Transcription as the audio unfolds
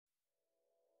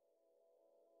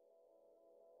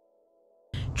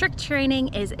Trick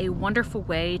training is a wonderful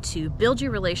way to build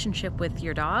your relationship with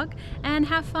your dog and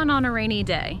have fun on a rainy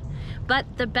day. But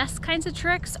the best kinds of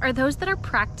tricks are those that are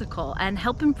practical and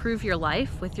help improve your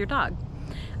life with your dog.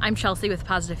 I'm Chelsea with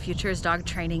Positive Futures Dog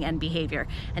Training and Behavior,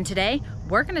 and today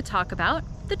we're going to talk about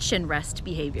the chin rest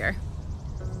behavior.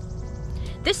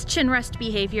 This chin rest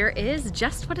behavior is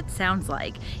just what it sounds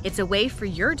like. It's a way for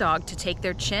your dog to take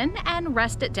their chin and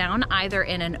rest it down either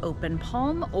in an open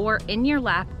palm or in your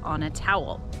lap on a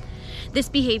towel. This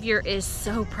behavior is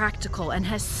so practical and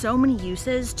has so many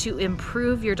uses to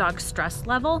improve your dog's stress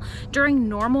level during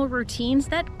normal routines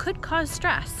that could cause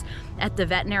stress. At the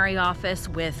veterinary office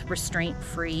with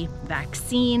restraint-free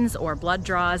vaccines or blood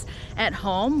draws, at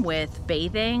home with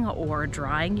bathing or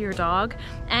drying your dog,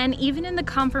 and even in the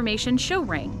conformation show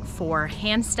ring for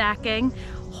hand stacking,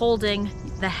 holding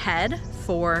the head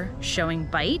for showing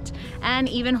bite, and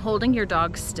even holding your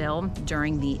dog still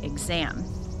during the exam.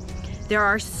 There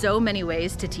are so many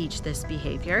ways to teach this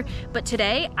behavior, but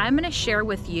today I'm going to share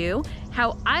with you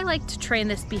how I like to train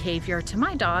this behavior to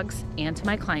my dogs and to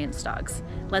my clients' dogs.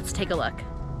 Let's take a look.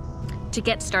 To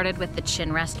get started with the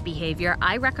chin rest behavior,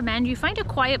 I recommend you find a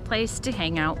quiet place to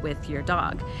hang out with your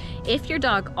dog. If your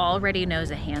dog already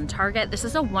knows a hand target, this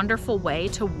is a wonderful way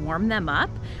to warm them up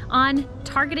on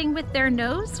targeting with their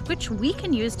nose, which we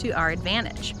can use to our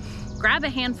advantage. Grab a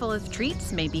handful of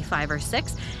treats, maybe 5 or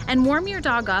 6, and warm your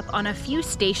dog up on a few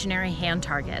stationary hand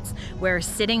targets, where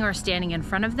sitting or standing in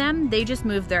front of them, they just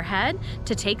move their head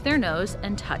to take their nose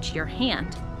and touch your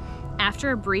hand.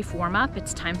 After a brief warm-up,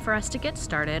 it's time for us to get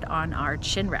started on our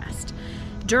chin rest.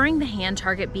 During the hand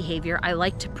target behavior, I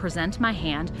like to present my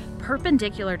hand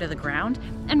perpendicular to the ground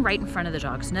and right in front of the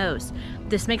dog's nose.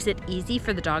 This makes it easy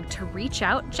for the dog to reach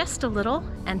out just a little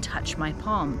and touch my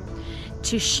palm.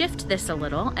 To shift this a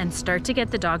little and start to get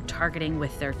the dog targeting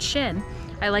with their chin,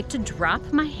 I like to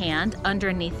drop my hand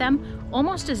underneath them,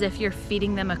 almost as if you're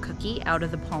feeding them a cookie out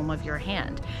of the palm of your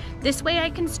hand. This way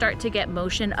I can start to get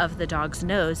motion of the dog's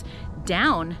nose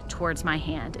down towards my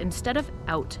hand instead of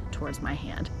out towards my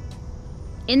hand.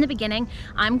 In the beginning,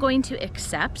 I'm going to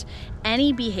accept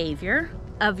any behavior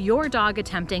of your dog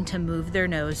attempting to move their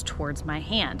nose towards my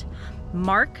hand.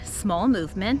 Mark small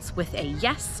movements with a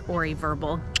yes or a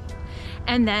verbal,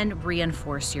 and then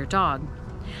reinforce your dog.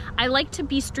 I like to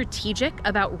be strategic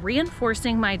about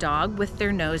reinforcing my dog with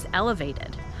their nose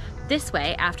elevated. This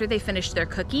way, after they finish their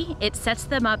cookie, it sets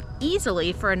them up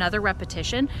easily for another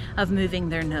repetition of moving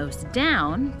their nose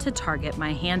down to target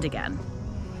my hand again.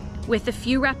 With a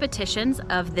few repetitions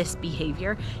of this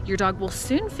behavior, your dog will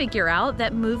soon figure out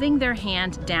that moving their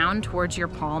hand down towards your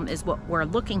palm is what we're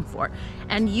looking for,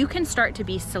 and you can start to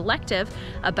be selective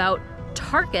about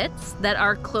targets that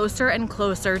are closer and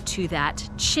closer to that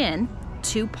chin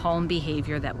to palm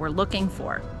behavior that we're looking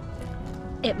for.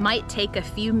 It might take a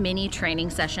few mini training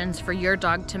sessions for your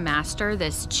dog to master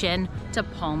this chin to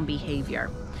palm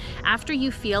behavior. After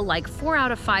you feel like 4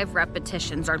 out of 5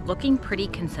 repetitions are looking pretty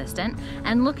consistent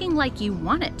and looking like you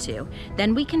want it to,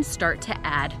 then we can start to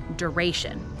add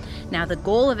duration. Now, the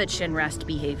goal of a chin rest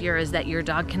behavior is that your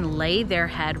dog can lay their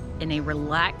head in a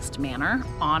relaxed manner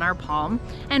on our palm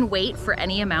and wait for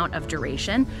any amount of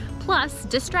duration, plus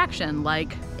distraction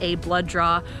like a blood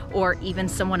draw or even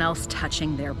someone else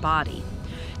touching their body.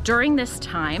 During this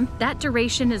time, that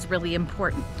duration is really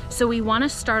important, so we want to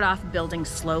start off building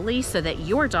slowly so that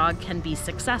your dog can be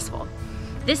successful.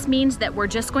 This means that we're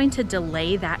just going to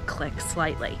delay that click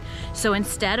slightly. So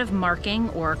instead of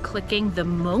marking or clicking the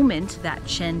moment that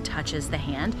chin touches the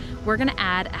hand, we're going to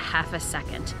add a half a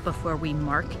second before we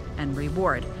mark and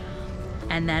reward.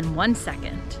 And then 1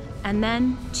 second, and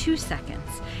then 2 seconds,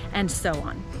 and so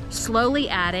on. Slowly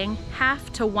adding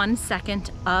half to 1 second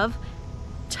of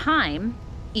time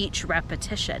each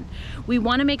repetition. We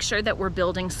want to make sure that we're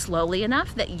building slowly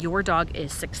enough that your dog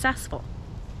is successful.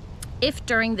 If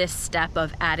during this step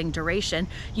of adding duration,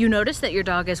 you notice that your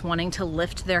dog is wanting to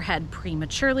lift their head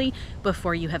prematurely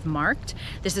before you have marked,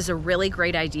 this is a really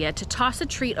great idea to toss a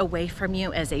treat away from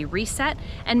you as a reset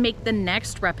and make the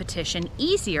next repetition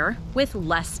easier with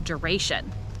less duration.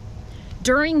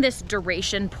 During this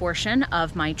duration portion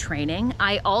of my training,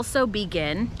 I also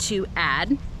begin to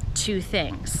add 2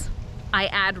 things. I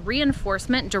add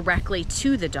reinforcement directly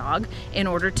to the dog in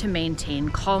order to maintain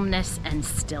calmness and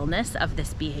stillness of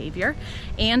this behavior,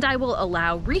 and I will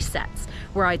allow resets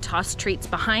where I toss treats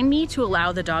behind me to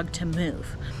allow the dog to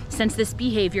move. Since this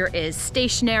behavior is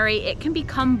stationary, it can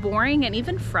become boring and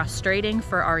even frustrating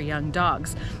for our young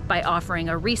dogs. By offering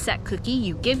a reset cookie,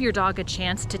 you give your dog a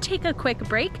chance to take a quick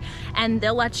break, and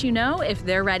they'll let you know if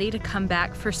they're ready to come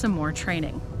back for some more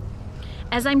training.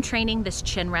 As I'm training this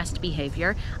chin rest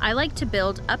behavior, I like to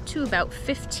build up to about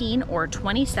 15 or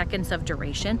 20 seconds of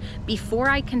duration before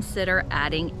I consider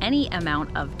adding any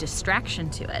amount of distraction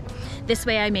to it. This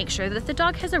way I make sure that the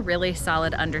dog has a really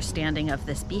solid understanding of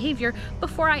this behavior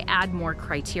before I add more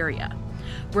criteria.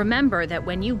 Remember that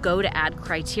when you go to add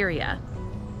criteria,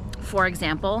 for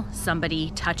example,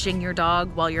 somebody touching your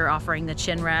dog while you're offering the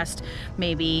chin rest,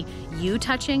 maybe you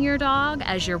touching your dog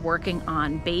as you're working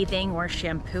on bathing or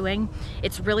shampooing,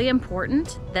 it's really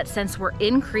important that since we're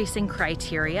increasing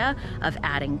criteria of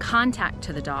adding contact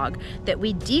to the dog, that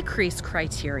we decrease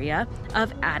criteria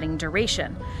of adding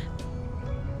duration.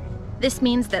 This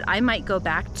means that I might go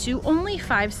back to only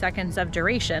 5 seconds of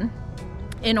duration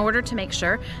in order to make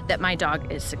sure that my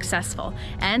dog is successful.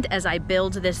 And as I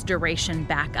build this duration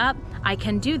back up, I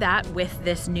can do that with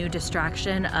this new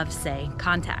distraction of, say,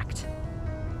 contact.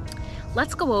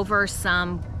 Let's go over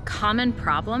some common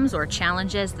problems or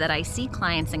challenges that I see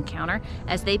clients encounter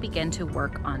as they begin to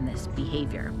work on this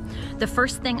behavior. The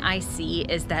first thing I see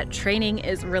is that training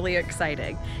is really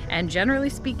exciting, and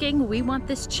generally speaking, we want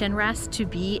this chin rest to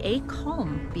be a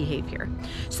calm behavior.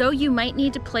 So you might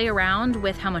need to play around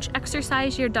with how much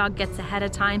exercise your dog gets ahead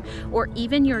of time, or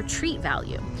even your treat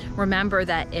value. Remember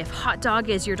that if hot dog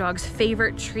is your dog's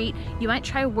favorite treat, you might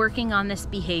try working on this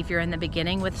behavior in the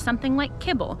beginning with something like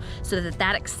kibble, so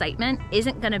that excitement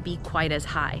isn't going to be quite as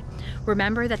high.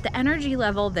 Remember that the energy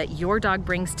level that your dog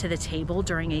brings to the table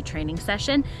during a training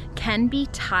session can be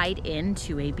tied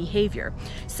into a behavior.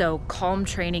 So calm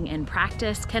training in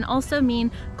practice can also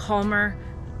mean calmer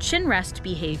chin rest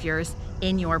behaviors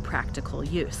in your practical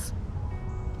use.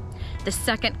 The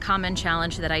second common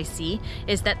challenge that I see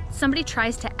is that somebody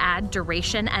tries to add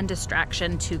duration and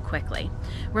distraction too quickly.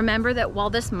 Remember that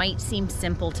while this might seem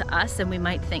simple to us and we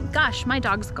might think, gosh, my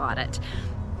dog's got it,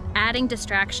 adding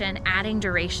distraction, adding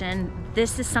duration,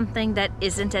 this is something that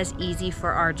isn't as easy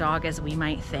for our dog as we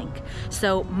might think.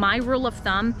 So my rule of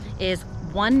thumb is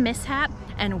one mishap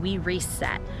and we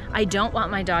reset. I don't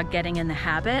want my dog getting in the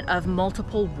habit of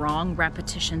multiple wrong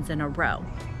repetitions in a row.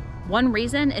 One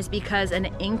reason is because an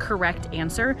incorrect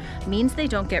answer means they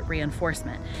don't get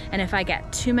reinforcement. And if I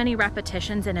get too many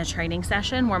repetitions in a training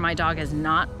session where my dog is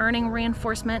not earning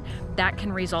reinforcement, that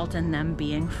can result in them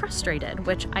being frustrated,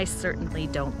 which I certainly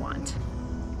don't want.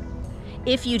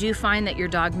 If you do find that your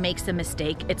dog makes a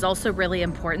mistake, it's also really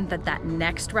important that that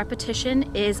next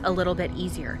repetition is a little bit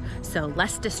easier. So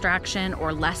less distraction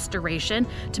or less duration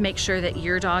to make sure that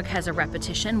your dog has a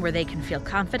repetition where they can feel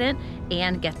confident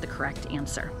and get the correct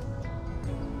answer.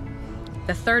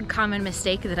 The third common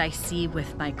mistake that I see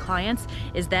with my clients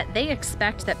is that they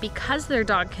expect that because their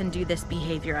dog can do this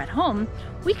behavior at home,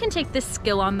 we can take this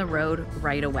skill on the road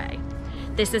right away.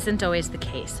 This isn't always the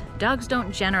case. Dogs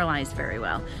don't generalize very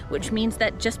well, which means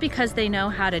that just because they know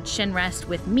how to chin rest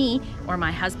with me or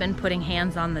my husband putting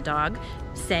hands on the dog,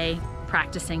 say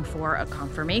practicing for a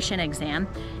conformation exam,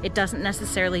 it doesn't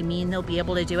necessarily mean they'll be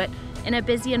able to do it in a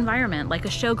busy environment like a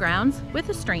showgrounds with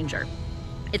a stranger.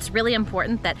 It's really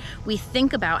important that we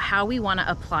think about how we want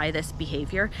to apply this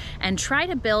behavior and try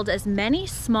to build as many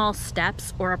small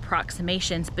steps or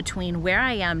approximations between where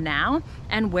I am now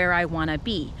and where I want to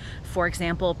be. For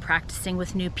example, practicing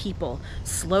with new people,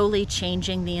 slowly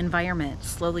changing the environment,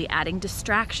 slowly adding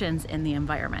distractions in the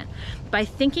environment. By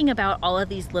thinking about all of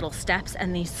these little steps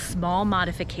and these small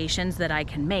modifications that I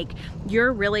can make,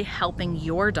 you're really helping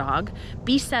your dog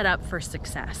be set up for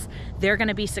success. They're going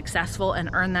to be successful and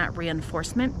earn that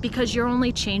reinforcement because you're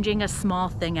only changing a small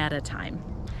thing at a time.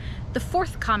 The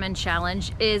fourth common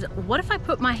challenge is, what if I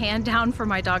put my hand down for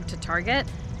my dog to target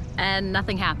and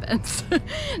nothing happens?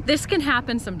 This can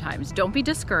happen sometimes. Don't be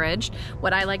discouraged.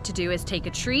 What I like to do is take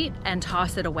a treat and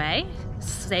toss it away,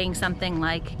 saying something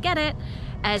like, "Get it,"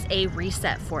 as a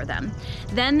reset for them.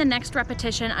 Then the next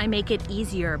repetition, I make it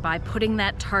easier by putting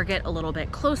that target a little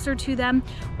bit closer to them,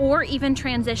 or even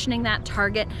transitioning that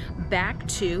target back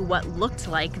to what looked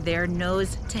like their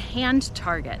nose to hand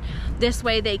target. This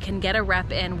way they can get a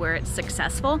rep in where it's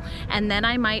successful, and then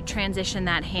I might transition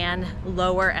that hand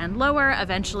lower and lower,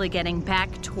 eventually getting back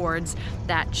towards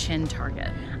that chin target.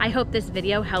 I hope this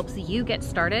video helps you get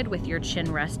started with your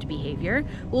chin rest behavior.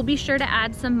 We'll be sure to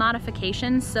add some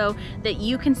modifications so that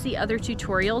you can see other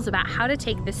tutorials about how to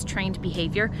take this trained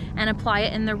behavior and apply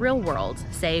it in the real world,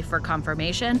 say for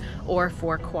conformation or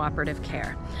for cooperative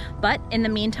care. But in the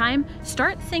meantime,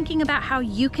 start thinking about how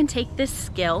you can take this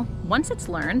skill, once it's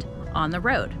learned, on the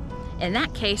road. In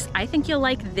that case, I think you'll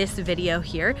like this video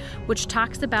here, which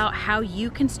talks about how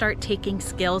you can start taking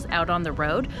skills out on the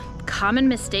road, common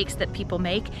mistakes that people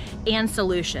make, and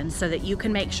solutions so that you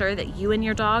can make sure that you and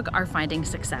your dog are finding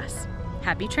success.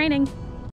 Happy training!